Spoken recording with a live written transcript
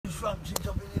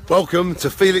Welcome to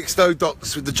Felixstowe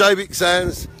Docks with the Jaywick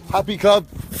Sands Happy Club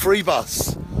free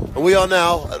bus. And we are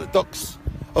now at the docks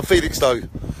of Felixstowe.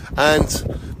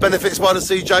 And Benefits by the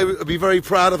Sea Jaywick will be very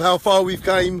proud of how far we've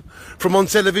came from on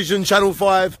television, Channel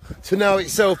 5, to now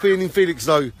itself being in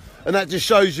Felixstowe. And that just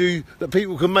shows you that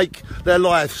people can make their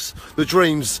lives the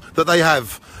dreams that they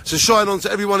have. So shine on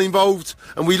to everyone involved,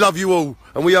 and we love you all.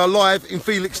 And we are live in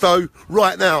Felixstowe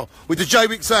right now with the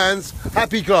Jaywick Sands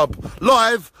Happy Club,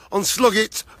 live on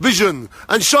Sloggett Vision.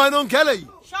 And shine on, Kelly.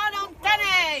 Shine on,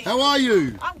 Denny. How are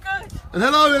you? I'm good. And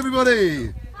hello,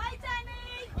 everybody. Hi,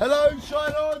 Denny. Hello,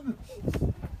 shine on.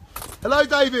 Hello,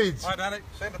 David. Hi, Danny.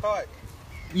 Send the bike.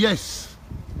 Yes.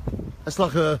 That's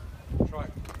like a... Try.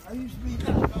 I used to be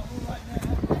that, but all right now.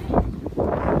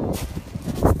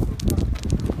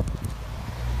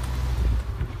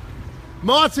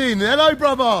 Martin, hello,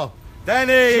 brother.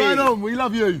 Danny. Shine on, we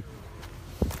love you.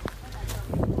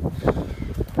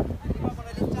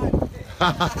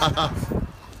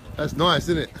 That's nice,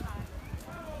 isn't it?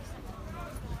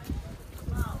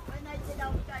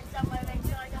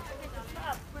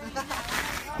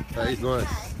 That is nice.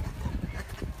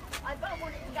 I don't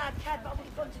want it to go cab, but I would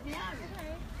have gone to my own.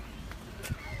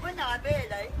 Wouldn't I,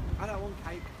 really? I don't want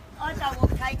cake. I don't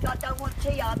want cake, I don't want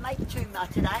tea, I make too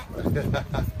much of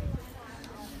that.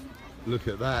 Look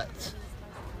at that.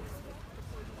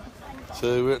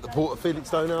 So we're at the port of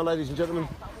Felixstowe now, ladies and gentlemen,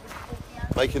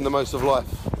 making the most of life.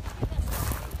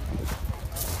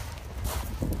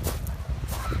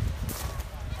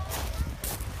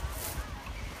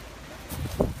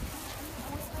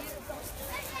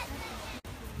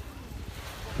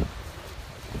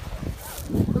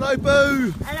 Hello,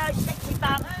 Boo. Hello, sexy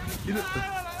bum.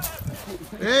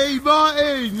 Hey,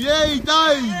 Martin. Yay,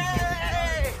 Dave.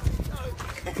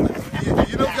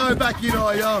 You're not going back in,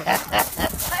 are you?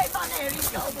 Hey, my hair, he's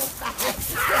got to walk back.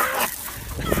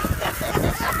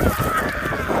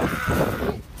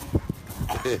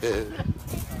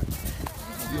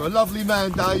 You're a lovely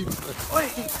man, Dave.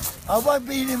 I won't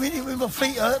be in a minute with my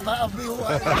feet hurt, but I'll be all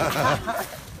right.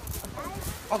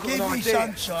 I'll give me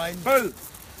sunshine. Boo.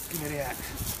 Give me the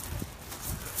axe.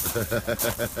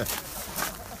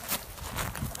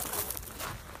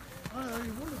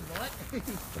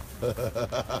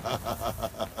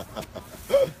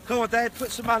 Come on, Dad,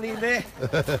 put some money in there.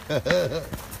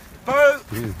 Boo!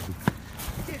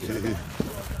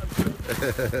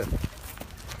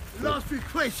 Last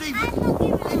request, even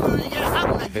when you get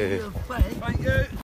hungry, you Thank you.